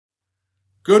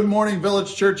Good morning,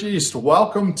 Village Church East.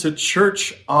 Welcome to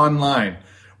Church Online.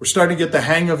 We're starting to get the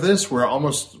hang of this. We're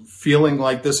almost feeling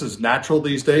like this is natural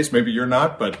these days. Maybe you're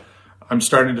not, but I'm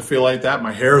starting to feel like that.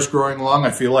 My hair is growing long.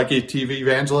 I feel like a TV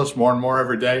evangelist more and more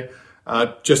every day.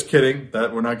 Just kidding.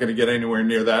 That we're not going to get anywhere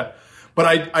near that.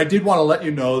 But I did want to let you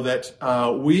know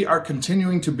that we are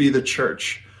continuing to be the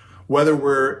church. Whether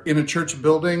we're in a church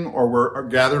building or we're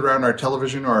gathered around our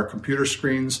television or our computer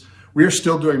screens, we are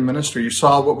still doing ministry. You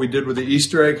saw what we did with the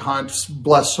Easter egg hunt,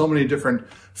 blessed so many different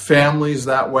families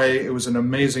that way. It was an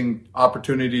amazing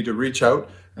opportunity to reach out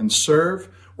and serve.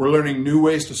 We're learning new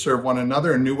ways to serve one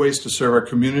another and new ways to serve our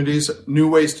communities, new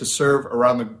ways to serve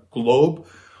around the globe.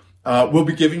 We'll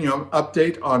be giving you an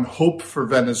update on Hope for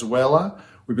Venezuela.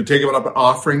 We've been taking up an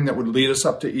offering that would lead us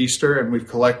up to Easter, and we've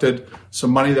collected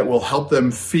some money that will help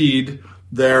them feed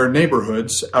their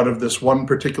neighborhoods out of this one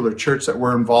particular church that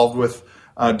we're involved with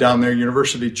down there,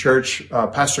 University Church,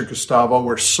 Pastor Gustavo.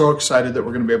 We're so excited that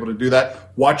we're going to be able to do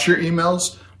that. Watch your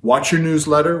emails, watch your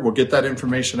newsletter. We'll get that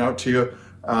information out to you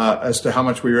as to how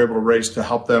much we were able to raise to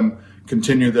help them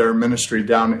continue their ministry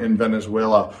down in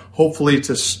Venezuela, hopefully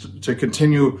to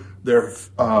continue their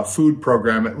food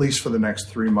program at least for the next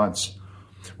 3 months.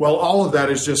 Well, all of that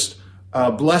is just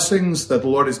blessings that the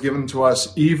Lord has given to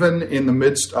us, even in the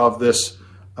midst of this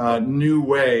new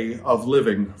way of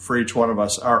living for each one of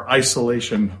us, our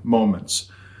isolation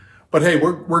moments. But hey,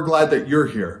 we're glad that you're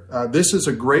here. This is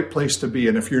a great place to be.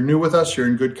 And if you're new with us, you're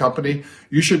in good company.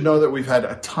 You should know that we've had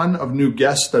a ton of new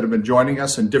guests that have been joining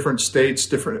us in different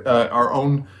states, our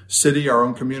own city, our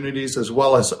own communities, as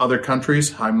well as other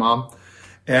countries. Hi, Mom.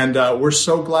 And we're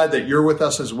so glad that you're with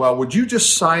us as well. Would you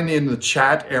just sign in the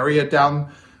chat area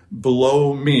down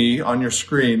below me on your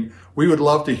screen? We would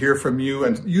love to hear from you,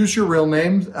 and use your real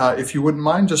name if you wouldn't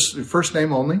mind, just your first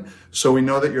name only, so we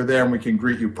know that you're there and we can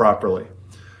greet you properly.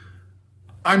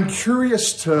 I'm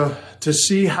curious to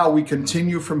see how we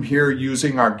continue from here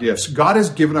using our gifts. God has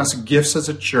given us gifts as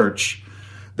a church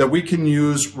that we can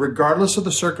use regardless of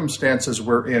the circumstances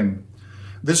we're in.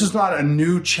 This is not a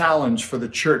new challenge for the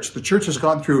church. The church has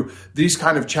gone through these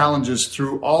kind of challenges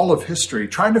through all of history,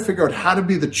 trying to figure out how to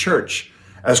be the church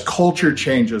as culture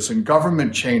changes and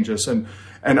government changes and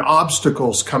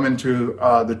obstacles come into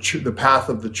the path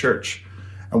of the church.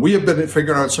 And we have been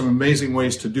figuring out some amazing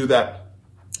ways to do that.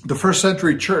 The first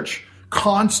century church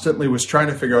constantly was trying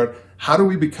to figure out, how do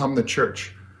we become the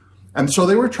church? And so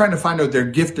they were trying to find out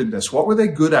their giftedness. What were they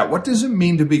good at? What does it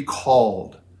mean to be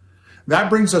called? That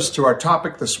brings us to our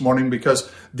topic this morning,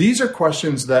 because these are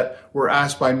questions that were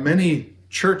asked by many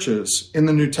churches in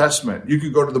the New Testament. You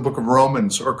could go to the book of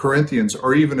Romans or Corinthians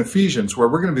or even Ephesians, where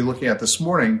we're going to be looking at this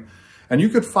morning, and you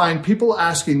could find people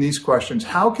asking these questions.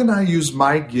 How can I use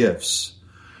my gifts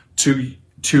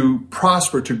to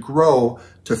prosper, to grow,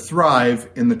 to thrive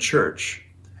in the church?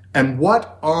 And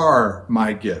what are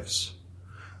my gifts?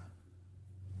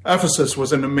 Ephesus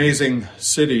was an amazing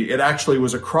city. It actually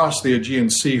was across the Aegean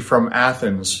Sea from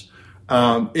Athens.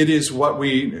 It is what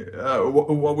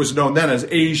was known then as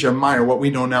Asia Minor, what we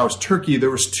know now as Turkey.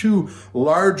 There was two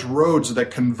large roads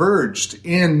that converged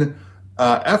in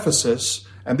Ephesus,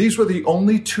 and these were the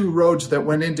only two roads that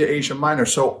went into Asia Minor.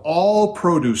 So all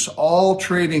produce, all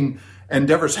trading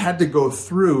endeavors had to go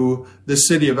through the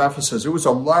city of Ephesus. It was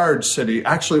a large city.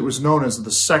 Actually, it was known as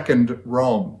the Second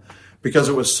Rome because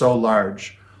it was so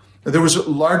large. There was a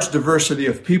large diversity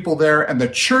of people there, and the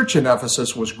church in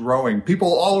Ephesus was growing.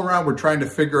 People all around were trying to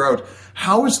figure out,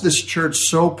 how is this church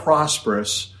so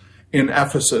prosperous in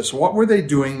Ephesus? What were they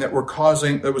doing that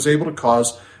was able to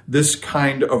cause this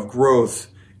kind of growth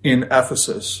in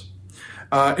Ephesus?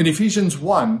 In Ephesians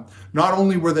 1, not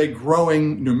only were they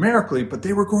growing numerically, but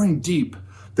they were growing deep.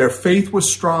 Their faith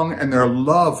was strong and their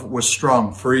love was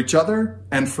strong for each other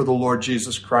and for the Lord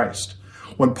Jesus Christ.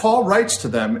 When Paul writes to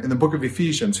them in the book of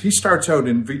Ephesians, he starts out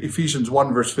in Ephesians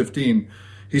 1 verse 15.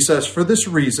 He says, "For this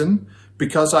reason,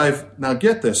 because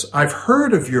I've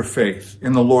heard of your faith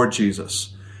in the Lord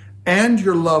Jesus and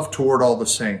your love toward all the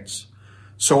saints.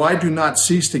 So I do not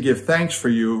cease to give thanks for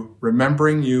you,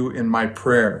 remembering you in my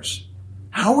prayers."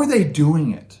 How are they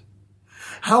doing it?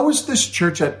 How is this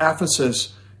church at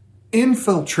Ephesus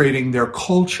infiltrating their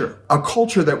culture, a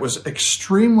culture that was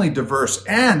extremely diverse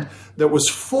and that was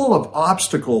full of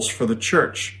obstacles for the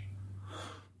church?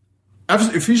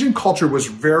 Ephesian culture was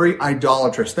very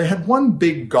idolatrous. They had one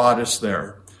big goddess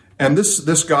there, and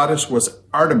this goddess was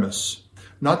Artemis.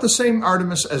 Not the same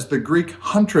Artemis as the Greek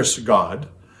huntress god,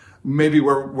 maybe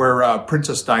where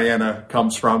Princess Diana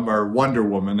comes from, or Wonder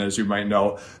Woman, as you might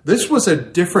know. This was a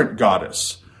different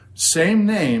goddess. Same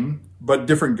name, but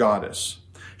different goddess.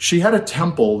 She had a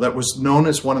temple that was known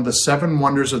as one of the 7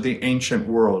 wonders of the ancient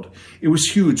world. It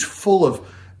was huge, full of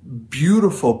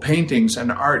beautiful paintings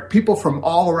and art. People from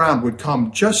all around would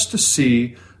come just to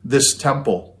see this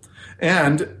temple.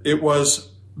 And it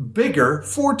was bigger,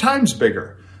 4 times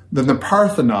bigger than the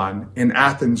Parthenon in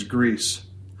Athens, Greece.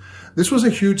 This was a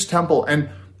huge temple,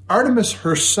 and Artemis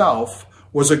herself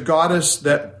was a goddess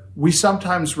that we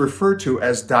sometimes refer to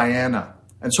as Diana.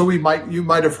 And so you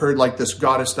might have heard like this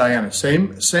goddess Diana,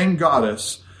 same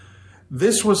goddess.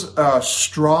 This was a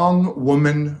strong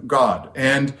woman god,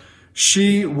 and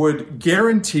she would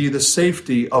guarantee the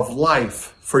safety of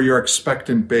life for your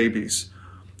expectant babies.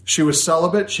 She was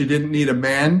celibate. She didn't need a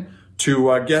man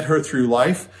to get her through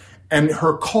life, and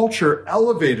her culture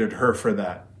elevated her for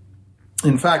that.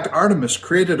 In fact, Artemis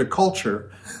created a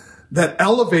culture that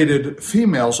elevated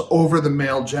females over the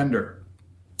male gender.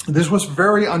 This was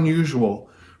very unusual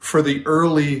for the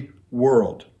early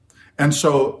world. And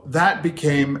so that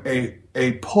became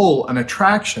a pull, an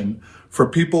attraction for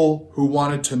people who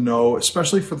wanted to know,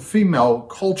 especially for the female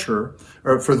culture,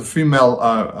 or for the female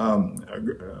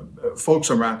folks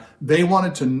around. They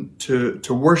wanted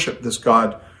to worship this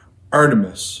god,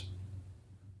 Artemis.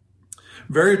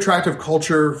 Very attractive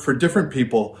culture for different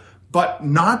people, but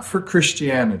not for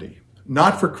Christianity,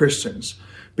 not for Christians,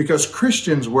 because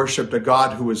Christians worshiped a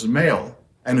God who was male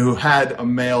and who had a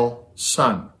male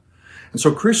son. And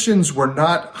so Christians were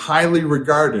not highly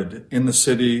regarded in the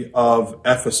city of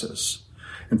Ephesus.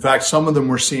 In fact, some of them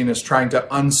were seen as trying to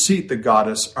unseat the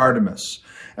goddess Artemis.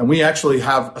 And we actually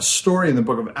have a story in the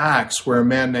book of Acts where a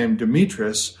man named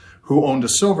Demetrius, who owned a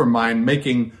silver mine,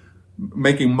 making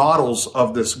models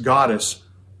of this goddess,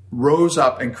 rose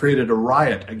up and created a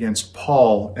riot against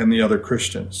Paul and the other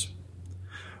Christians.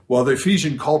 Well, the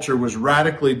Ephesian culture was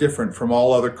radically different from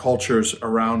all other cultures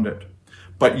around it.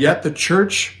 But yet the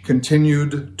church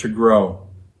continued to grow.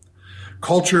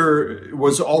 Culture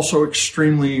was also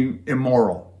extremely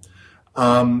immoral.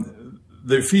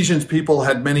 The Ephesians people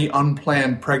had many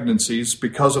unplanned pregnancies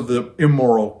because of the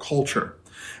immoral culture.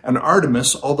 And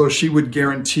Artemis, although she would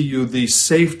guarantee you the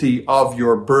safety of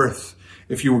your birth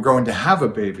if you were going to have a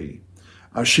baby,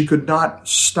 she could not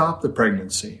stop the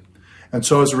pregnancy. And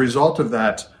so as a result of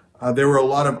that, there were a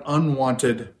lot of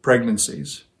unwanted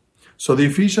pregnancies. So the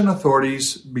Ephesian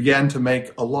authorities began to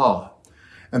make a law.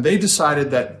 And they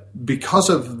decided that because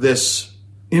of this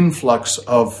influx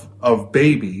of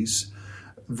babies,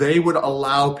 they would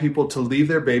allow people to leave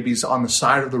their babies on the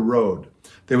side of the road.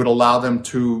 They would allow them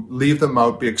to leave them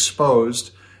out, be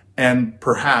exposed, and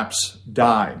perhaps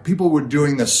die. People were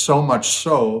doing this so much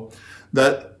so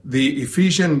that the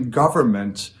Ephesian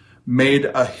government made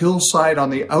a hillside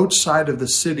on the outside of the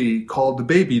city called the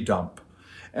baby dump.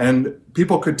 And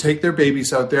people could take their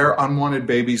babies out there, unwanted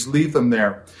babies, leave them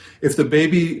there. If the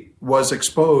baby was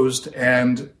exposed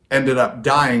and ended up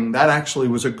dying, that actually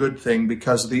was a good thing,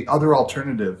 because the other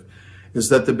alternative is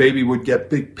that the baby would get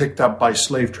picked up by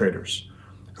slave traders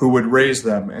who would raise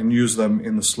them and use them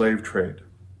in the slave trade.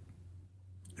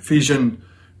 Ephesian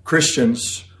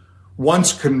Christians,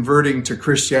 once converting to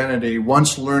Christianity,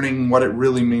 once learning what it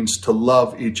really means to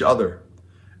love each other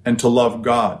and to love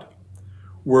God,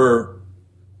 were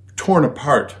torn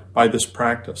apart by this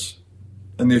practice.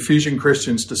 And the Ephesian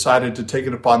Christians decided to take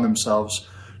it upon themselves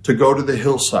to go to the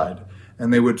hillside,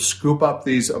 and they would scoop up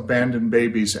these abandoned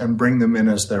babies and bring them in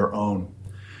as their own.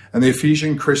 And the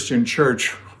Ephesian Christian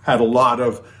church had a lot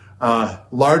of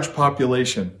large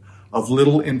population of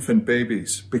little infant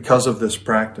babies because of this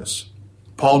practice.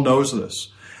 Paul knows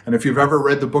this. And if you've ever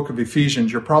read the book of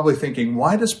Ephesians, you're probably thinking,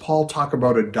 why does Paul talk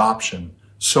about adoption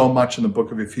so much in the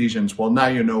book of Ephesians? Well, now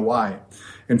you know why.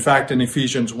 In fact, in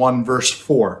Ephesians 1 verse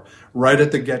 4, right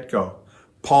at the get-go,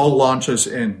 Paul launches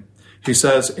in. He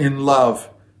says, in love,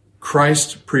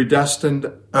 God predestined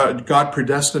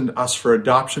us for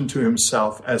adoption to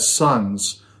himself as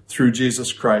sons through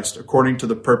Jesus Christ, according to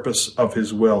the purpose of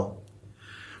his will.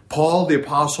 Paul, the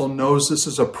apostle, knows this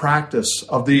is a practice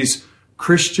of these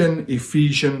Christian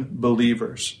Ephesian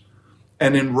believers.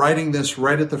 And in writing this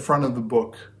right at the front of the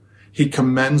book, he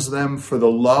commends them for the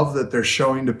love that they're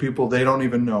showing to people they don't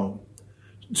even know,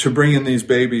 to bring in these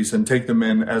babies and take them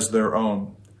in as their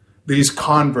own. These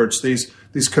converts,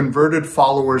 these converted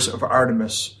followers of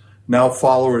Artemis, now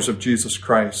followers of Jesus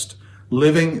Christ,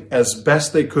 living as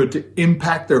best they could to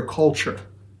impact their culture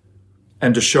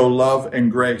and to show love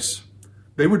and grace.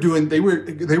 They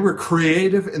were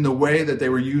creative in the way that they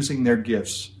were using their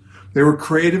gifts. They were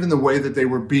creative in the way that they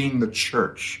were being the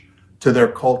church to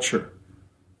their culture.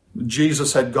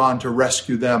 Jesus had gone to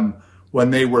rescue them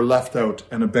when they were left out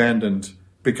and abandoned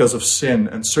because of sin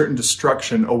and certain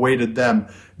destruction awaited them,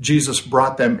 Jesus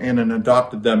brought them in and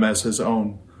adopted them as his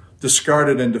own.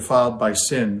 Discarded and defiled by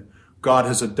sin, God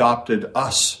has adopted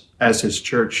us as his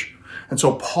church. And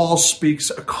so Paul speaks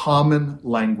a common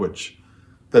language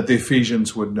that the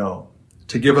Ephesians would know,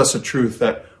 to give us a truth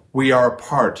that we are a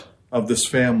part of this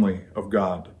family of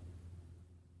God.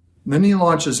 And then he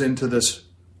launches into this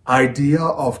idea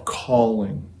of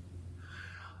calling.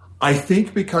 I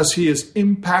think because he is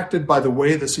impacted by the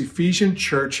way this Ephesian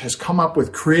church has come up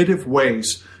with creative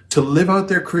ways to live out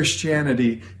their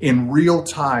Christianity in real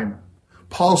time.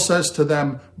 Paul says to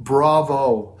them,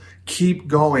 bravo, keep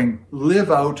going,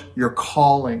 live out your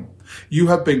calling. You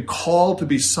have been called to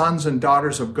be sons and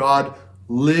daughters of God.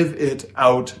 Live it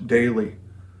out daily.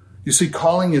 You see,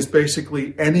 calling is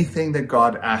basically anything that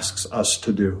God asks us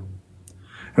to do.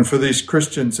 And for these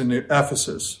Christians in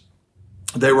Ephesus,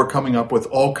 they were coming up with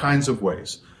all kinds of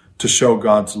ways to show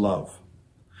God's love.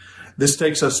 This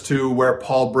takes us to where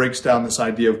Paul breaks down this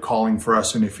idea of calling for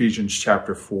us in Ephesians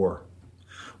chapter 4.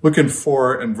 Look in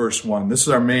 4 and verse 1. This is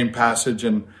our main passage,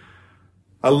 and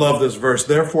I love this verse.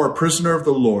 Therefore, a prisoner of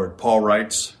the Lord, Paul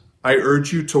writes, I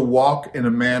urge you to walk in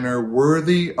a manner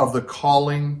worthy of the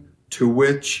calling to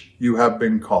which you have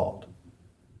been called.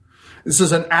 This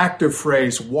is an active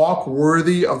phrase. Walk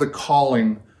worthy of the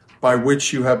calling by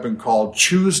which you have been called.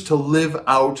 Choose to live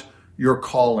out your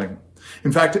calling.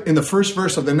 In fact, in the first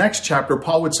verse of the next chapter,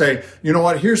 Paul would say, you know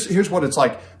what, here's what it's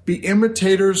like. Be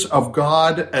imitators of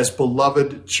God as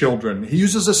beloved children. He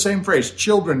uses the same phrase,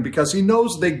 children, because he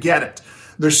knows they get it.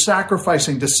 They're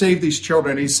sacrificing to save these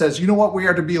children. He says, you know what we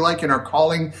are to be like in our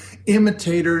calling?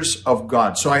 Imitators of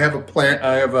God. So I have a plan.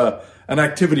 I have an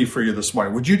activity for you this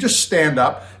morning. Would you just stand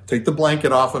up, take the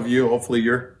blanket off of you? Hopefully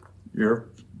you're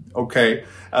okay.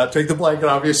 Take the blanket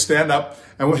off you, stand up.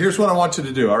 And here's what I want you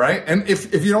to do, all right? And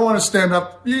if you don't want to stand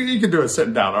up, you can do it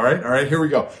sitting down, all right? All right, here we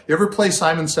go. You ever play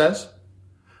Simon Says?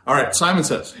 All right, Simon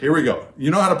Says. Here we go. You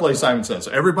know how to play Simon Says.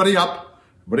 Everybody up.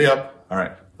 Everybody up. All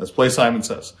right, let's play Simon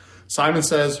Says. Simon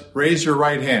says, raise your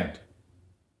right hand.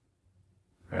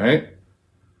 All right.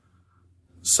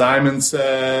 Simon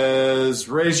says,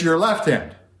 raise your left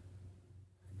hand.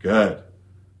 Good.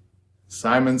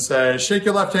 Simon says, shake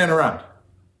your left hand around.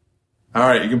 All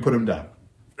right, you can put him down.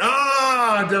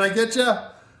 Ah, did I get you?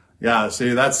 Yeah, see,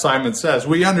 that's Simon Says.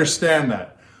 We understand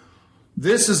that.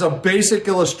 This is a basic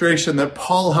illustration that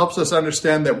Paul helps us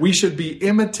understand that we should be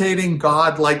imitating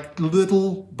God like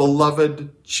little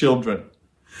beloved children.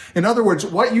 In other words,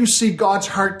 what you see God's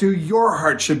heart do, your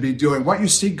heart should be doing. What you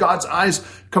see God's eyes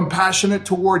compassionate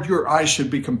toward, your eyes should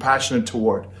be compassionate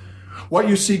toward. What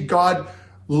you see God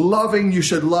loving, you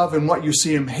should love, and what you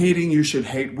see him hating, you should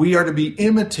hate. We are to be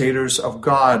imitators of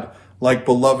God like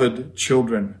beloved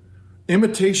children.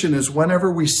 Imitation is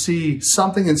whenever we see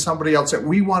something in somebody else that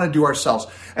we want to do ourselves.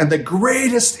 And the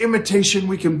greatest imitation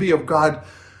we can be of God,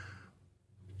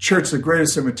 church, the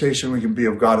greatest imitation we can be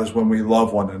of God is when we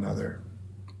love one another.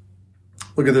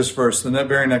 Look at this verse, the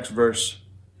very next verse.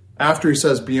 After he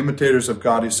says, be imitators of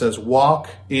God, he says, walk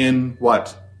in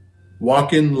what?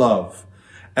 Walk in love.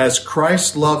 As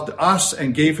Christ loved us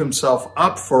and gave himself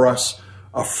up for us,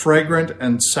 a fragrant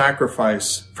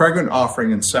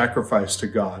offering and sacrifice to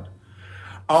God.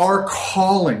 Our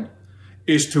calling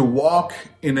is to walk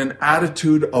in an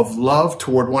attitude of love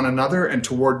toward one another and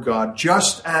toward God,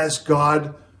 just as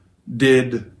God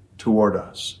did toward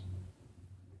us.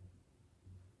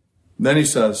 Then he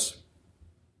says,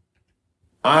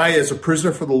 I, as a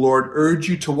prisoner for the Lord, urge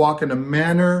you to walk in a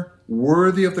manner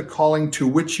worthy of the calling to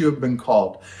which you have been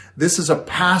called. This is a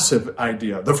passive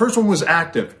idea. The first one was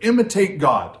active. Imitate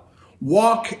God.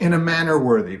 Walk in a manner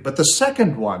worthy. But the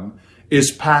second one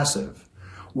is passive.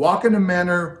 Walk in a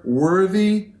manner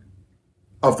worthy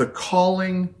of the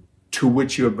calling to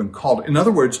which you have been called. In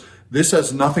other words, this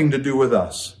has nothing to do with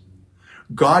us.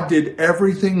 God did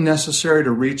everything necessary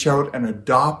to reach out and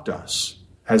adopt us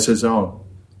as his own.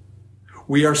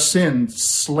 We are sin's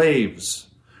slaves.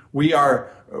 We are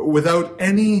without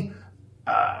any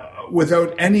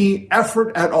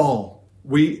effort at all.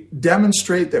 We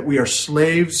demonstrate that we are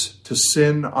slaves to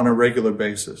sin on a regular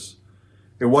basis.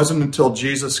 It wasn't until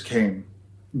Jesus came,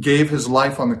 gave his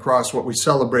life on the cross, what we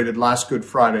celebrated last Good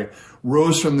Friday,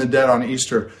 rose from the dead on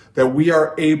Easter, that we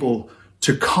are able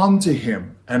to come to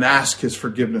him and ask his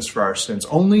forgiveness for our sins.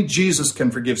 Only Jesus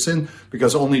can forgive sin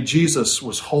because only Jesus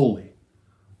was holy.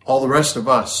 All the rest of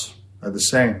us are the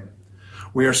same.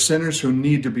 We are sinners who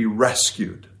need to be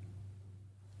rescued.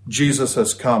 Jesus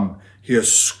has come. He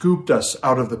has scooped us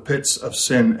out of the pits of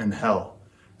sin and hell,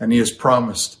 and he has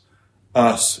promised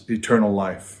us eternal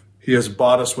life. He has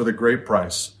bought us with a great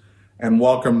price and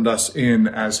welcomed us in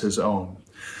as his own.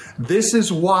 This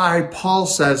is why Paul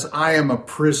says, I am a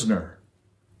prisoner.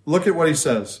 Look at what he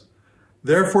says.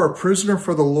 Therefore, a prisoner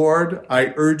for the Lord,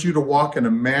 I urge you to walk in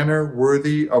a manner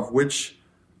worthy of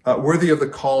the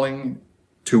calling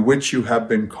to which you have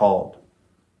been called.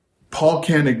 Paul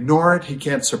can't ignore it. He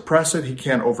can't suppress it. He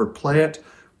can't overplay it.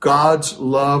 God's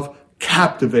love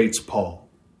captivates Paul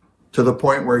to the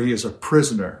point where he is a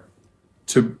prisoner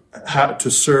to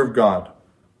serve God,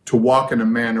 to walk in a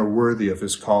manner worthy of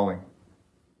his calling.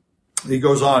 He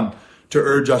goes on to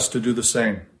urge us to do the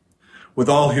same. With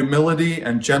all humility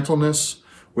and gentleness,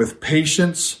 with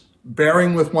patience,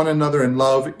 bearing with one another in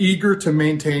love, eager to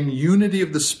maintain unity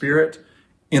of the Spirit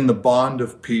in the bond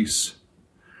of peace.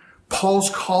 Paul's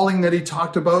calling that he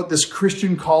talked about, this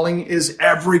Christian calling, is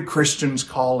every Christian's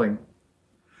calling.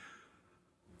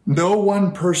 No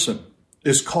one person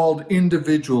is called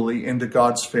individually into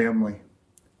God's family.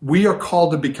 We are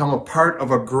called to become a part of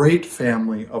a great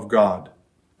family of God.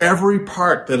 Every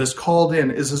part that is called in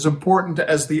is as important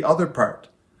as the other part.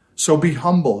 So be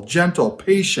humble, gentle,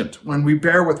 patient when we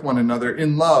bear with one another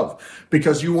in love,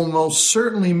 because you will most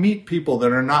certainly meet people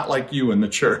that are not like you in the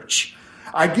church.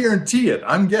 I guarantee it.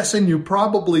 I'm guessing you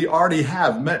probably already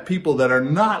have met people that are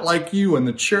not like you in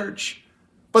the church.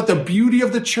 But the beauty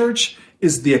of the church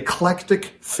is the eclectic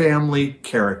family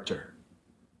character.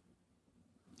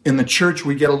 In the church,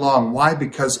 we get along. Why?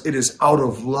 Because it is out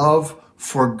of love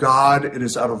for God. It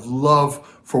is out of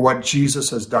love for what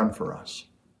Jesus has done for us.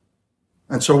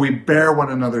 And so we bear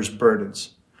one another's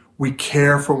burdens. We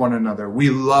care for one another. We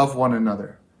love one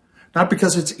another. Not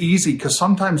because it's easy, because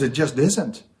sometimes it just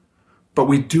isn't. But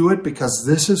we do it because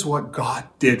this is what God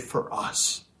did for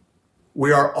us.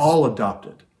 We are all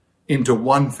adopted into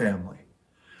one family.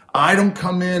 I don't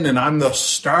come in and I'm the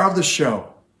star of the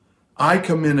show. I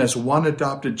come in as one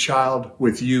adopted child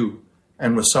with you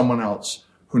and with someone else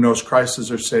who knows Christ as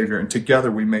their Savior. And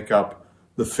together we make up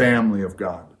the family of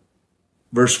God.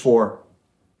 Verse 4.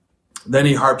 Then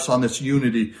he harps on this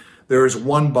unity. There is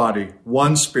one body,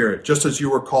 one Spirit, just as you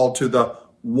were called to the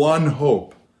one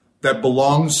hope that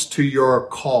belongs to your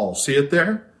call. See it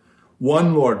there?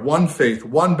 One Lord, one faith,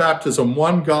 one baptism,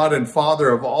 one God and Father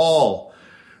of all.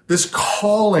 This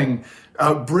calling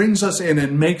brings us in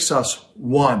and makes us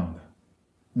one.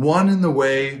 One in the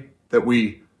way that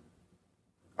we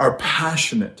are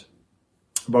passionate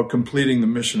about completing the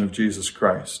mission of Jesus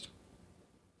Christ.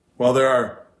 Well, there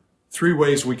are 3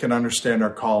 ways we can understand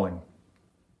our calling.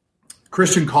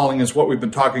 Christian calling is what we've been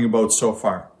talking about so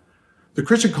far. The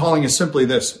Christian calling is simply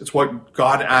this. It's what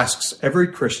God asks every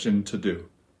Christian to do.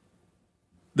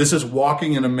 This is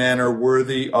walking in a manner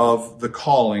worthy of the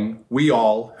calling we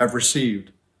all have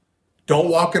received. Don't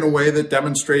walk in a way that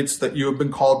demonstrates that you have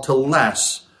been called to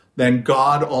less than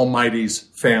God Almighty's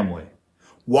family.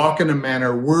 Walk in a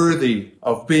manner worthy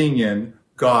of being in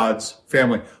God's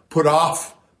family. Put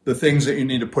off the things that you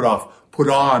need to put off. Put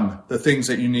on the things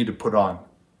that you need to put on.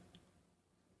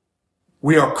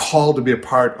 We are called to be a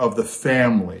part of the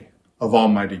family of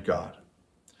Almighty God.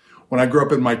 When I grew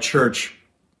up in my church,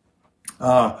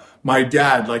 my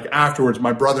dad, afterwards,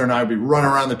 my brother and I would be running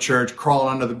around the church,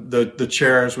 crawling under the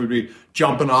chairs. We'd be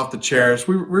jumping off the chairs.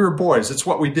 We were boys. It's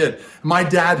what we did. My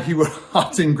dad, he would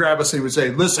often grab us and he would say,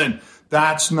 listen,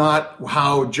 that's not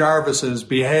how Jarvises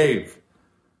behave.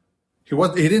 He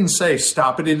didn't say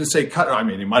stop it. He didn't say cut. I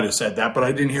mean, he might have said that, but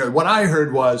I didn't hear it. What I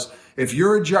heard was, if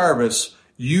you're a Jarvis,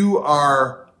 you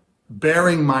are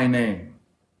bearing my name.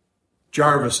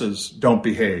 Jarvises don't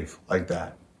behave like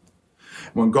that.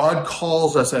 When God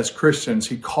calls us as Christians,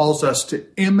 he calls us to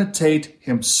imitate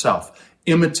himself,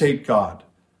 imitate God.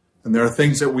 And there are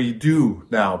things that we do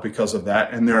now because of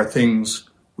that, and there are things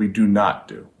we do not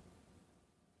do.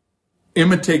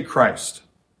 Imitate Christ.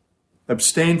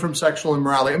 Abstain from sexual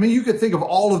immorality. I mean, you could think of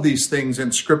all of these things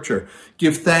in Scripture.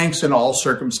 Give thanks in all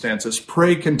circumstances.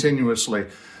 Pray continuously.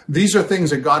 These are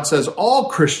things that God says all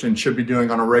Christians should be doing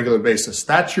on a regular basis.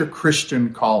 That's your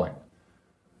Christian calling.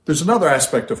 There's another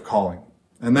aspect of calling,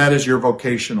 and that is your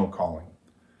vocational calling.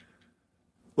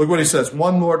 Look what he says.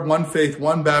 One Lord, one faith,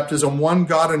 one baptism, one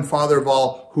God and Father of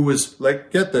all, who is,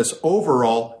 get this, over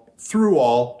all, through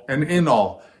all, and in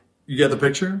all. You get the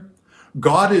picture?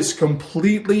 God is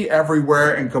completely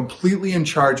everywhere and completely in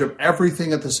charge of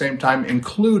everything at the same time,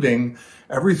 including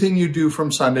everything you do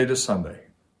from Sunday to Sunday.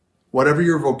 Whatever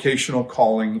your vocational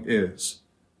calling is.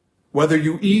 Whether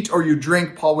you eat or you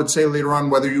drink, Paul would say later on,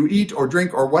 whether you eat or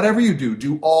drink or whatever you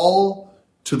do all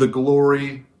to the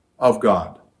glory of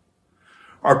God.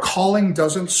 Our calling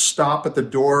doesn't stop at the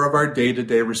door of our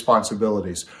day-to-day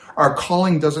responsibilities. Our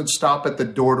calling doesn't stop at the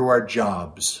door to our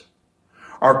jobs.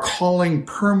 Our calling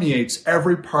permeates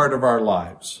every part of our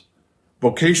lives.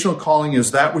 Vocational calling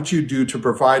is that which you do to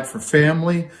provide for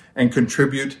family and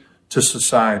contribute to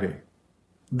society.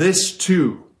 This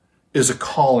too is a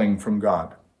calling from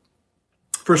God.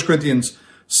 1 Corinthians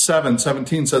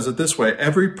 7:17 says it this way: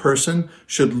 every person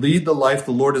should lead the life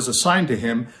the Lord has assigned to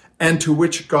him and to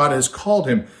which God has called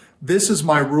him. This is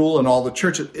my rule in all the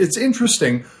churches. It's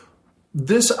interesting.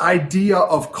 This idea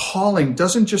of calling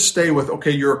doesn't just stay with,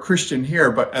 okay, you're a Christian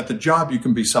here, but at the job you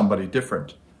can be somebody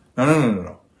different.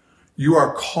 No. You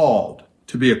are called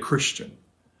to be a Christian.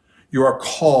 You are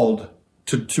called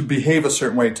to behave a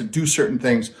certain way, to do certain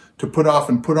things, to put off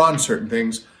and put on certain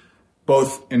things,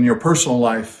 both in your personal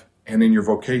life and in your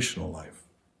vocational life.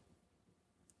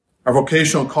 Our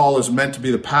vocational call is meant to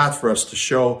be the path for us to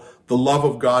show the love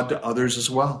of God to others as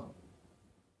well.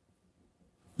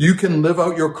 You can live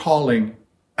out your calling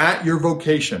at your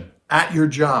vocation, at your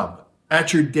job,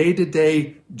 at your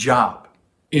day-to-day job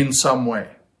in some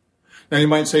way. Now you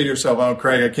might say to yourself, oh,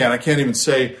 Craig, I can't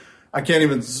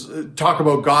even talk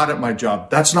about God at my job.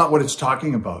 That's not what it's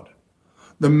talking about.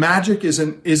 The magic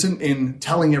isn't in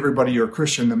telling everybody you're a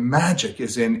Christian. The magic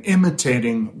is in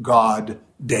imitating God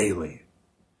daily.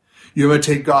 You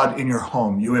imitate God in your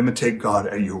home. You imitate God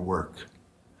at your work.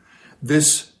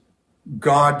 This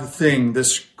God thing,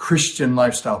 this Christian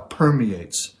lifestyle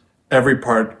permeates every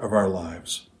part of our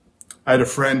lives. I had a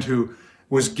friend who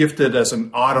was gifted as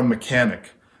an auto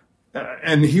mechanic,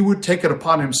 and he would take it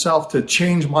upon himself to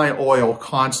change my oil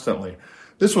constantly.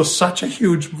 This was such a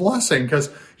huge blessing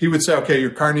because he would say, okay, your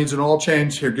car needs an oil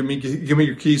change. Here, give me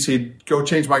your keys. He'd go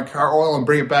change my car oil and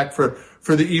bring it back for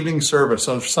the evening service,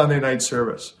 or Sunday night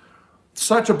service.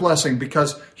 Such a blessing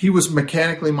because he was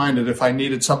mechanically minded. If I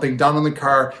needed something done on the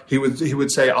car, he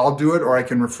would say, I'll do it, or I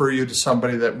can refer you to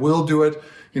somebody that will do it.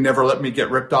 He never let me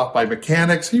get ripped off by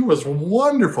mechanics. He was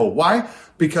wonderful. Why?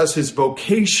 Because his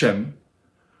vocation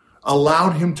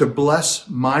allowed him to bless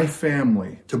my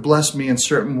family, to bless me in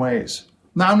certain ways.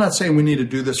 Now, I'm not saying we need to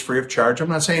do this free of charge. I'm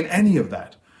not saying any of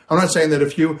that. I'm not saying that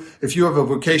if you have a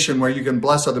vocation where you can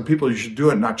bless other people, you should do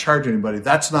it and not charge anybody.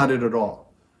 That's not it at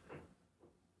all.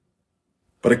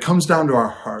 But it comes down to our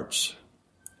hearts.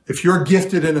 If you're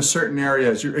gifted in a certain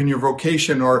area, in your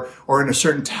vocation or in a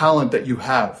certain talent that you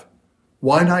have,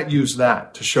 why not use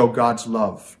that to show God's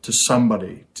love to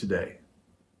somebody today?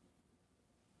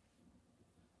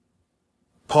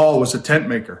 Paul was a tent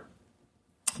maker.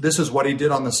 This is what he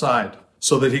did on the side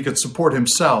so that he could support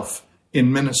himself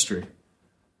in ministry.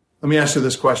 Let me ask you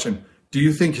this question. Do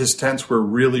you think his tents were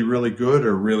really, really good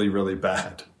or really, really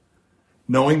bad?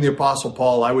 Knowing the Apostle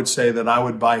Paul, I would say that I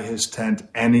would buy his tent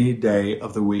any day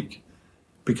of the week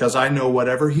because I know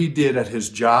whatever he did at his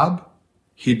job,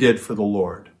 he did for the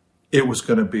Lord. It was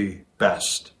going to be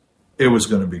best. It was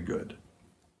going to be good.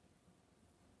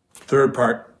 Third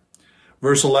part,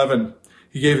 verse 11.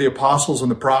 He gave the apostles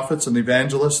and the prophets and the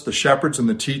evangelists, the shepherds and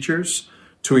the teachers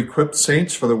to equip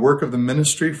saints for the work of the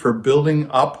ministry, for building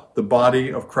up the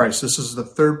body of Christ. This is the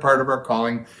third part of our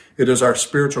calling. It is our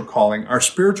spiritual calling. Our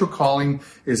spiritual calling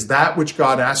is that which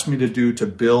God asked me to do to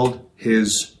build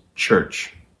his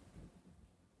church.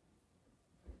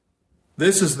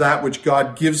 This is that which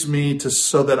God gives me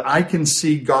so that I can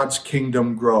see God's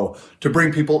kingdom grow, to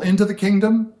bring people into the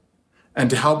kingdom and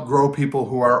to help grow people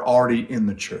who are already in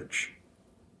the church.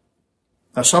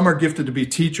 Now, some are gifted to be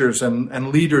teachers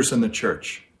and leaders in the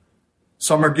church.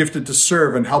 Some are gifted to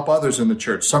serve and help others in the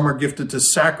church. Some are gifted to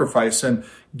sacrifice and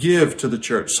give to the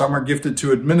church. Some are gifted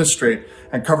to administrate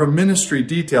and cover ministry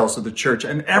details of the church.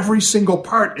 And every single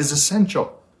part is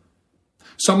essential.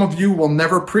 Some of you will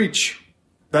never preach.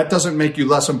 That doesn't make you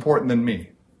less important than me.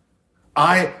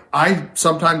 I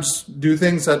sometimes do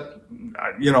things that,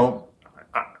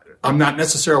 I'm not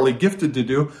necessarily gifted to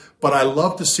do, but I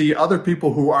love to see other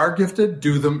people who are gifted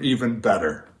do them even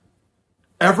better.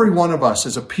 Every one of us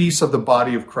is a piece of the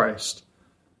body of Christ.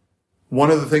 One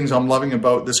of the things I'm loving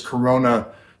about this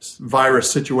coronavirus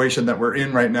situation that we're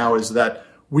in right now is that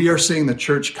we are seeing the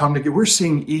church come together. We're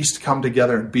seeing East come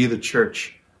together and be the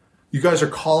church. You guys are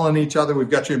calling each other. We've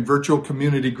got you in virtual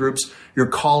community groups. You're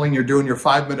calling, you're doing your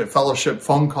 5-minute fellowship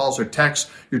phone calls or texts.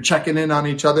 You're checking in on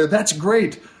each other. That's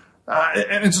great.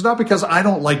 And it's not because I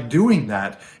don't like doing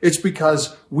that. It's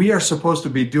because we are supposed to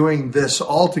be doing this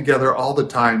all together all the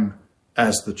time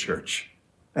as the church.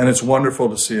 And it's wonderful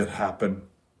to see it happen.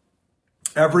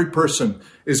 Every person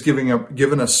is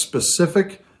given a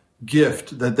specific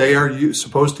gift that they are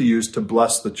supposed to use to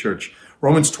bless the church.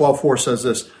 Romans 12:4 says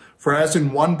this, for as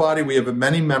in one body we have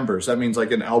many members, that means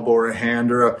like an elbow or a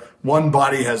hand, or one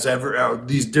body has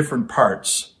these different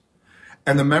parts.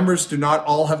 And the members do not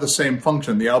all have the same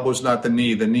function. The elbow is not the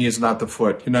knee is not the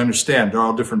foot. You can understand, they're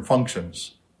all different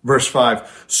functions. Verse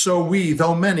 5, so we,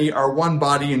 though many, are one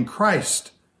body in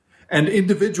Christ, and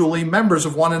individually members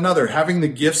of one another, having the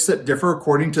gifts that differ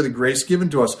according to the grace given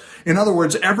to us. In other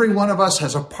words, every one of us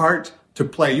has a part to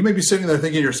play. You may be sitting there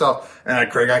thinking to yourself,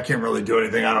 Craig, I can't really do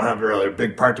anything. I don't have really a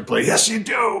big part to play. Yes, you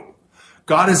do.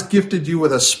 God has gifted you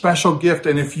with a special gift,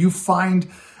 and if you find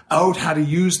out how to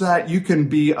use that, you can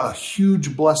be a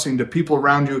huge blessing to people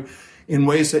around you in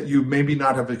ways that you maybe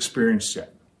not have experienced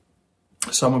yet.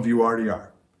 Some of you already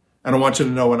are. And I want you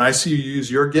to know, when I see you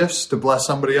use your gifts to bless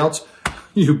somebody else,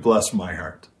 you bless my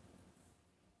heart.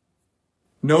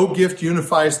 No gift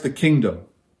unifies the kingdom.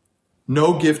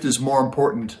 No gift is more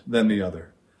important than the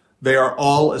other. They are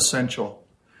all essential.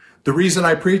 The reason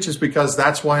I preach is because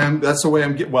that's the way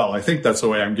I think that's the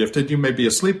way I'm gifted. You may be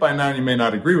asleep by now and you may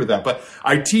not agree with that, but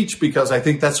I teach because I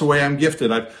think that's the way I'm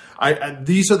gifted.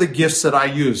 These are the gifts that I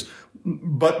use.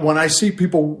 But when I see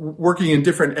people working in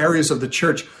different areas of the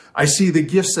church, I see the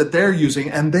gifts that they're using,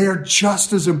 and they are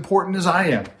just as important as I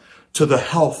am to the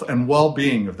health and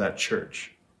well-being of that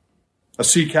church. A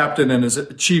sea captain and his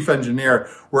chief engineer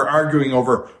were arguing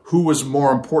over who was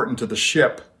more important to the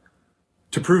ship.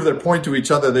 To prove their point to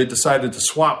each other, they decided to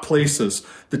swap places.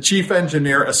 The chief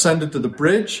engineer ascended to the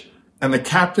bridge, and the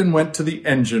captain went to the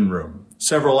engine room.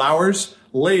 Several hours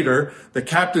later, the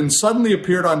captain suddenly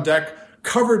appeared on deck,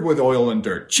 covered with oil and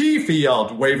dirt. "Chief," he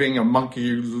yelled, waving a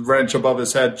monkey wrench above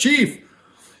his head. "Chief,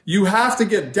 you have to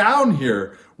get down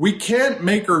here. We can't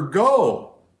make her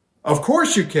go." "Of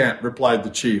course you can't," replied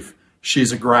the chief.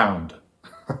 "She's aground."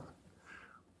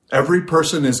 Every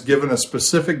person is given a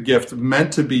specific gift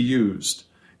meant to be used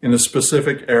in a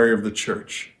specific area of the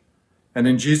church. And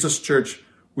in Jesus' church,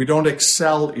 we don't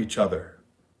excel each other.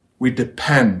 We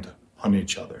depend on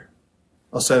each other.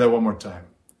 I'll say that one more time.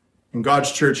 In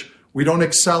God's church, we don't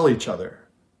excel each other.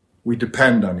 We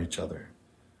depend on each other.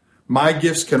 My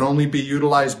gifts can only be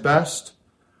utilized best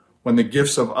when the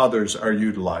gifts of others are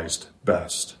utilized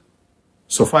best.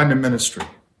 So find a ministry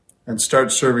and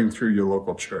start serving through your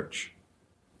local church.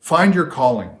 Find your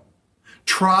calling.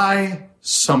 Try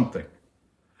something.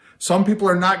 Some people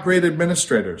are not great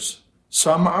administrators.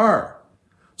 Some are.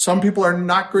 Some people are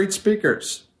not great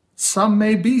speakers. Some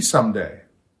may be someday.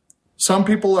 Some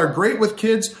people are great with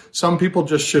kids. Some people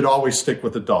just should always stick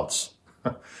with adults.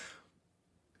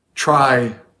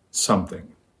 Try something.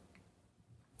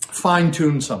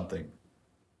 Fine-tune something.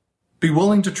 Be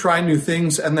willing to try new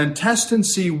things and then test and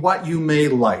see what you may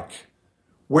like.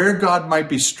 Where God might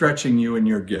be stretching you in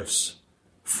your gifts.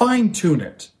 Fine-tune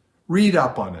it. Read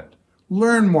up on it.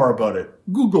 Learn more about it.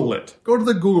 Google it. Go to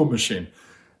the Google machine.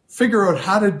 Figure out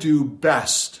how to do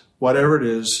best whatever it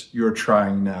is you're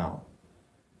trying now.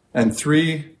 And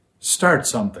 3, start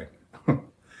something.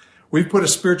 We've put a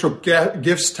spiritual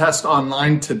gifts test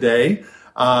online today,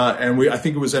 and I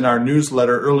think it was in our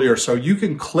newsletter earlier, so you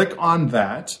can click on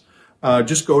that.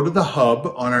 Just go to the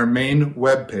hub on our main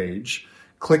webpage.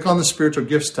 Click on the spiritual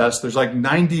gifts test. There's like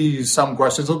 90-some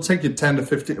questions. It'll take you 10 to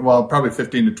 15, well, probably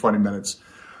 15 to 20 minutes.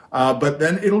 But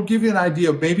then it'll give you an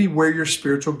idea of maybe where your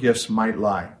spiritual gifts might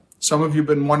lie. Some of you have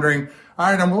been wondering,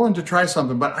 all right, I'm willing to try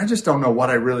something, but I just don't know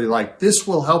what I really like. This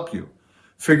will help you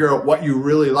figure out what you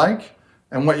really like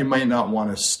and what you might not want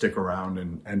to stick around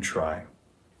and try.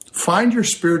 Find your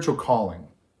spiritual calling.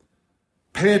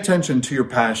 Pay attention to your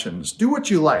passions. Do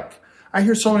what you like. I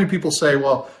hear so many people say,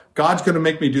 well, God's going to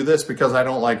make me do this because I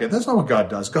don't like it. That's not what God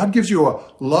does. God gives you a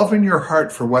love in your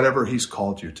heart for whatever he's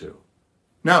called you to.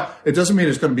 Now, it doesn't mean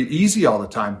it's going to be easy all the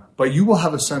time, but you will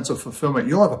have a sense of fulfillment.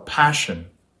 You'll have a passion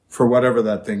for whatever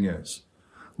that thing is.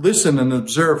 Listen and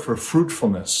observe for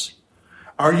fruitfulness.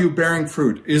 Are you bearing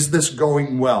fruit? Is this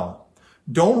going well?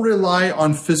 Don't rely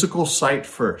on physical sight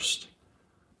first,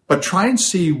 but try and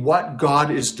see what God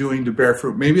is doing to bear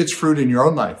fruit. Maybe it's fruit in your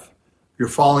own life. You're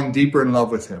falling deeper in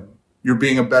love with him. You're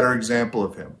being a better example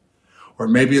of him. Or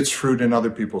maybe it's fruit in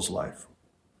other people's life.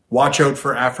 Watch out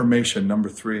for affirmation, number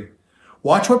 3.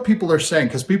 Watch what people are saying,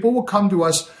 because people will come to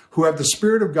us who have the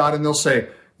Spirit of God and they'll say,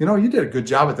 you know, you did a good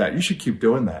job at that. You should keep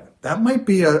doing that. That might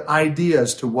be an idea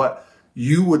as to what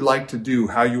you would like to do,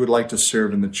 how you would like to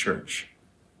serve in the church.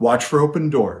 Watch for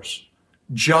open doors.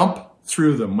 Jump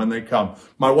through them when they come.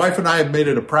 My wife and I have made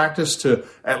it a practice to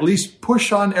at least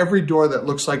push on every door that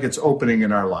looks like it's opening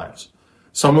in our lives.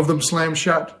 Some of them slam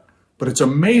shut, but it's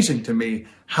amazing to me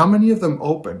how many of them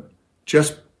open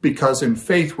just because in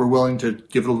faith we're willing to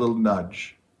give it a little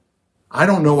nudge. I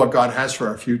don't know what God has for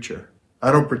our future.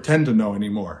 I don't pretend to know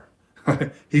anymore.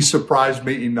 He surprised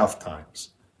me enough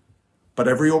times. But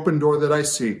every open door that I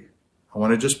see, I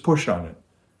want to just push on it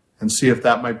and see if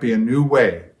that might be a new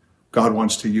way God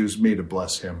wants to use me to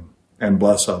bless him and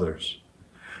bless others.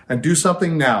 And do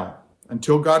something now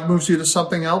Until God moves you to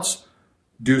something else,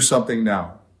 do something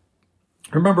now.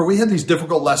 Remember, we had these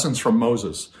difficult lessons from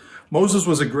Moses. Moses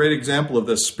was a great example of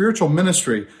this. Spiritual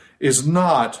ministry is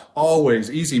not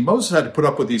always easy. Moses had to put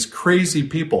up with these crazy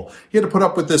people. He had to put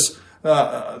up with these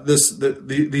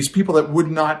people that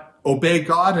would not obey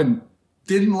God and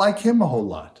didn't like him a whole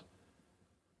lot.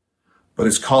 But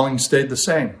his calling stayed the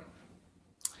same.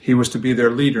 He was to be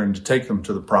their leader and to take them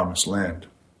to the promised land.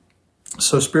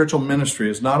 So spiritual ministry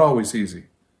is not always easy.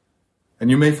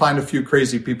 And you may find a few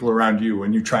crazy people around you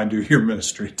when you try and do your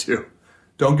ministry too.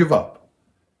 Don't give up.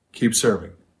 Keep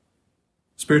serving.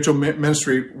 Spiritual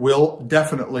ministry will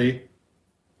definitely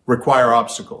require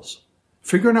obstacles.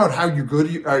 Figuring out how good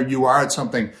you are at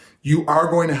something, you are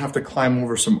going to have to climb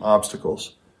over some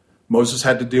obstacles. Moses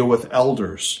had to deal with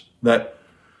elders that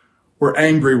were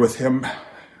angry with him.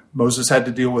 Moses had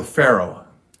to deal with Pharaoh,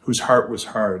 whose heart was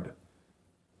hard.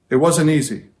 It wasn't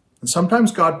easy. And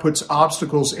sometimes God puts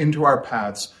obstacles into our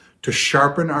paths to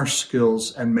sharpen our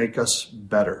skills and make us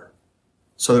better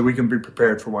so that we can be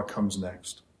prepared for what comes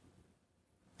next.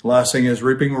 The last thing is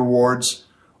reaping rewards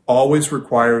always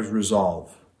requires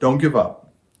resolve. Don't give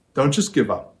up. Don't just give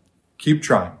up. Keep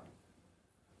trying.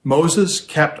 Moses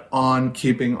kept on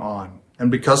keeping on.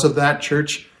 And because of that,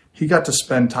 church, he got to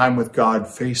spend time with God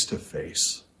face to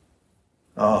face.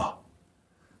 Oh,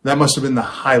 that must have been the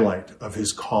highlight of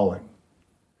his calling.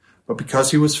 But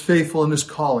because he was faithful in his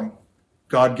calling,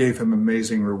 God gave him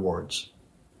amazing rewards.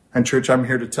 And church, I'm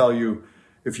here to tell you,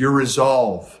 if your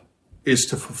resolve is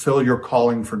to fulfill your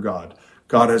calling for God,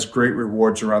 God has great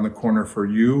rewards around the corner for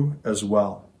you as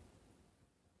well.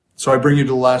 So I bring you to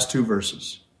the last two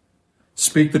verses.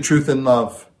 Speak the truth in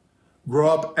love. Grow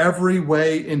up every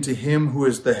way into him who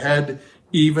is the head,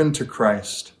 even to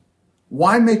Christ.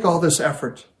 Why make all this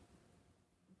effort?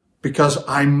 Because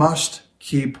I must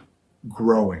keep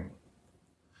growing.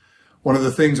 One of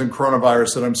the things in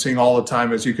coronavirus that I'm seeing all the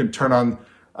time is you can turn on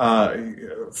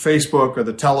Facebook or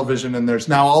the television, and there's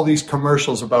now all these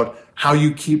commercials about how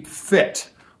you keep fit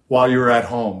while you're at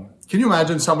home. Can you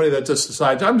imagine somebody that just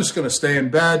decides, I'm just going to stay in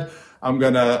bed. I'm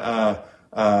going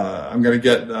to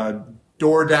get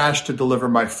DoorDash to deliver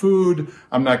my food.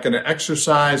 I'm not going to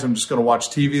exercise. I'm just going to watch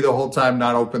TV the whole time,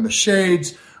 not open the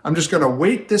shades. I'm just going to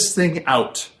wait this thing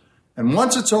out. And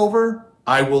once it's over,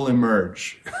 I will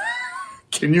emerge.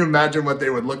 Can you imagine what they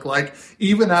would look like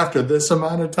even after this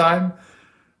amount of time?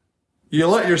 You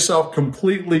let yourself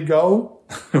completely go.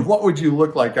 What would you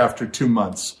look like after 2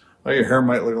 months? Well, your hair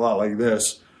might look a lot like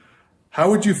this. How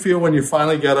would you feel when you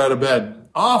finally get out of bed?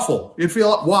 Awful. You'd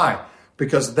feel, why?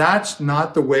 Because that's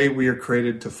not the way we are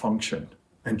created to function.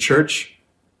 And church,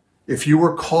 if you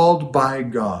were called by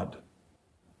God,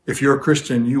 if you're a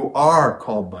Christian, you are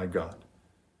called by God.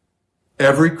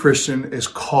 Every Christian is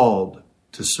called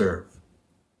to serve.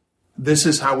 This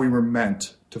is how we were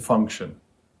meant to function.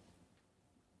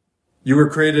 You were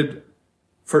created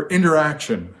for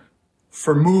interaction,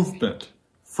 for movement,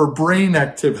 for brain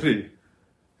activity.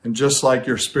 And just like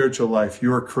your spiritual life,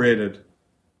 you are created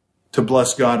to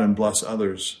bless God and bless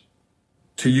others,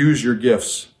 to use your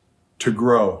gifts, to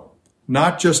grow,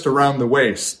 not just around the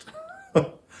waist,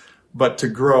 but to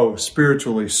grow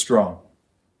spiritually strong.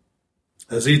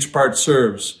 As each part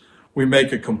serves, we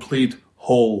make a complete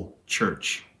whole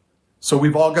church. So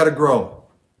we've all got to grow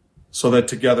so that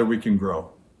together we can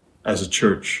grow as a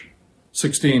church.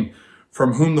 16,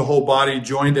 from whom the whole body,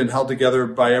 joined and held together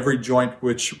by every joint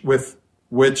with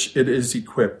which it is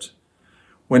equipped.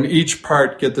 When each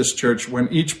part, get this church, when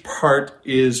each part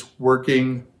is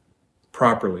working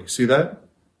properly, see that?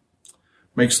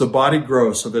 Makes the body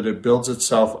grow so that it builds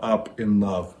itself up in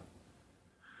love.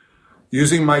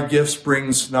 Using my gifts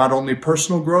brings not only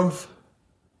personal growth,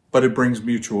 but it brings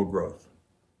mutual growth.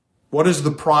 What is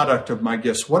the product of my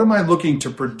gifts? What am I looking to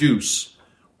produce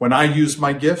when I use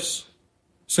my gifts?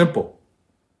 Simple.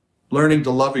 Learning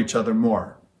to love each other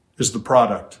more is the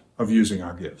product of using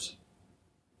our gifts.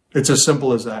 It's as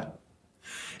simple as that.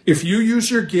 If you use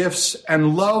your gifts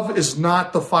and love is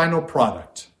not the final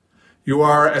product, you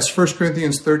are, as 1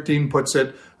 Corinthians 13 puts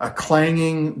it, a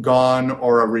clanging gong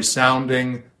or a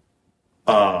resounding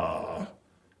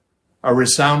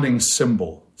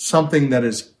cymbal, something that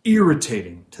is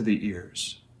irritating to the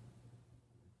ears.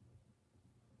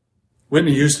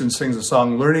 Whitney Houston sings a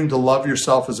song, learning to love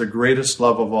yourself is the greatest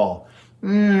love of all.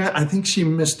 I think she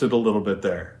missed it a little bit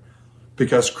there,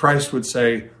 because Christ would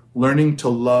say, learning to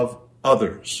love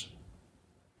others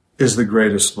is the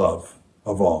greatest love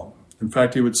of all. In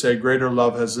fact, he would say, greater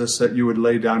love has this, that you would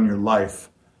lay down your life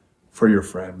for your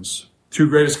friends. 2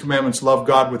 greatest commandments, love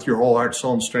God with your whole heart,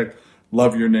 soul, and strength.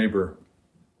 Love your neighbor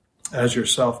as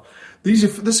yourself.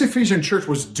 This Ephesian church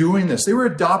was doing this. They were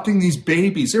adopting these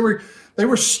babies. They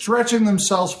were stretching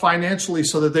themselves financially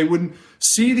so that they wouldn't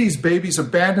see these babies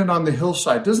abandoned on the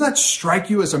hillside. Doesn't that strike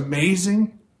you as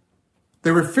amazing?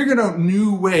 They were figuring out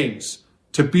new ways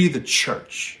to be the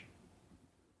church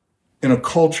in a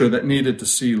culture that needed to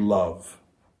see love.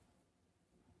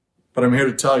 But I'm here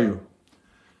to tell you,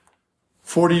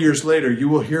 40 years later, you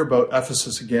will hear about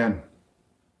Ephesus again.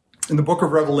 In the book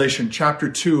of Revelation, chapter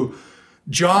 2,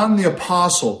 John the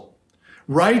Apostle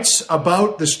writes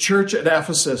about this church at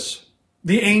Ephesus.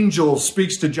 The angel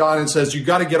speaks to John and says, you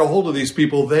got to get a hold of these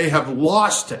people. They have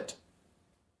lost it.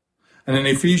 And in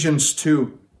Ephesians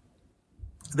 2,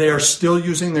 they are still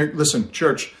using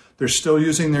church, they're still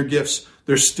using their gifts.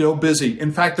 They're still busy.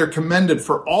 In fact, they're commended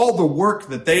for all the work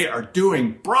that they are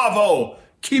doing. Bravo!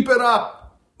 Keep it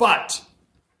up. But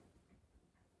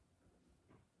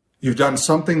you've done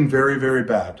something very, very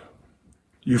bad.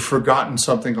 You've forgotten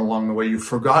something along the way. You've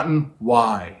forgotten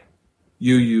why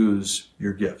you use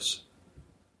your gifts.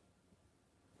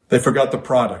 They forgot the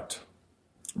product.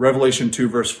 Revelation 2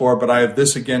 verse 4, but I have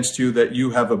this against you, that you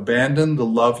have abandoned the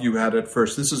love you had at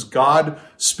first. This is God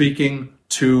speaking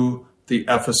to the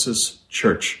Ephesus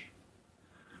church.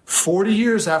 40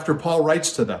 years after Paul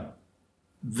writes to them,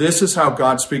 this is how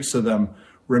God speaks to them.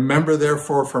 Remember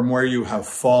therefore from where you have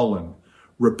fallen.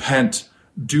 Repent.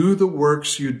 Do the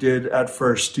works you did at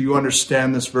first. Do you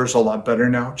understand this verse a lot better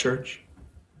now, church?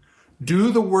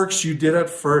 Do the works you did at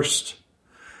first.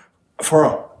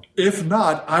 For if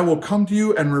not, I will come to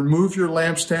you and remove your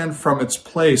lampstand from its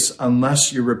place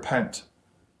unless you repent.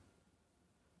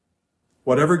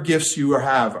 Whatever gifts you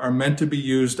have are meant to be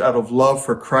used out of love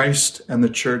for Christ and the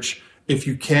church. If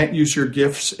you can't use your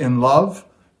gifts in love,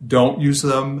 don't use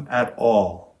them at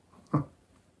all.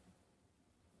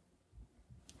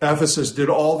 Ephesus did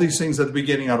all these things at the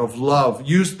beginning out of love,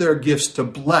 used their gifts to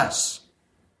bless,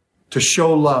 to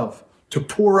show love, to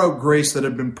pour out grace that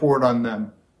had been poured on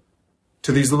them,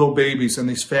 to these little babies and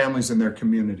these families in their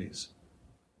communities.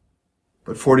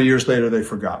 But 40 years later, they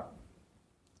forgot.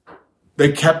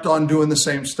 They kept on doing the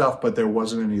same stuff, but there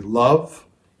wasn't any love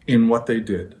in what they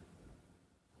did.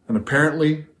 And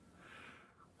apparently,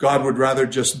 God would rather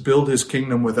just build his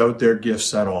kingdom without their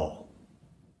gifts at all,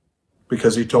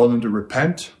 because he told them to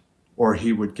repent or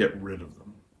he would get rid of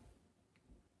them.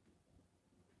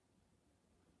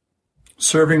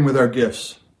 Serving with our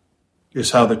gifts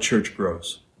is how the church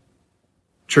grows.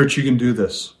 Church, you can do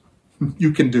this.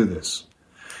 You can do this.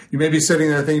 You may be sitting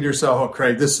there thinking to yourself, oh,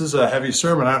 Craig, this is a heavy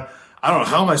sermon. I don't know,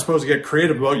 how am I supposed to get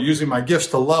creative about using my gifts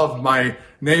to love my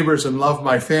neighbors and love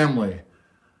my family?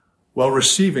 Well,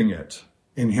 receiving it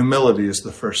in humility is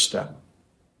the first step.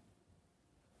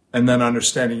 And then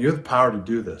understanding you have the power to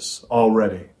do this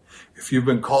already. If you've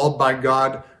been called by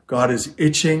God, God is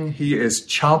itching. He is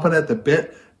chomping at the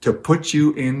bit to put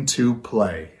you into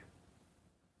play.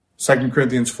 2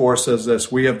 Corinthians 4 says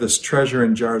this, we have this treasure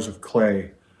in jars of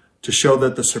clay to show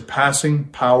that the surpassing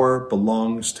power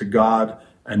belongs to God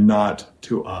and not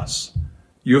to us.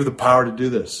 You have the power to do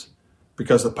this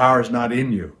because the power is not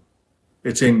in you.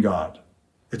 It's in God.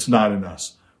 It's not in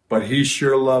us. But he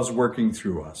sure loves working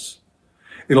through us.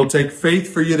 It'll take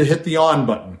faith for you to hit the on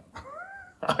button.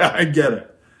 I get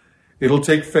it. It'll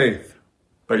take faith,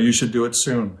 but you should do it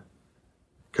soon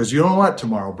because you don't know what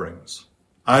tomorrow brings.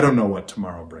 I don't know what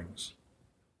tomorrow brings.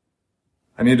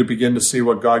 I need to begin to see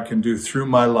what God can do through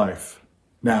my life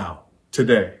now,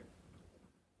 today,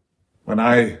 when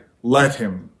I let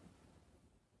him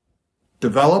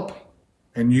develop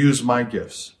and use my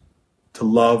gifts to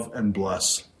love and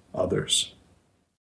bless others.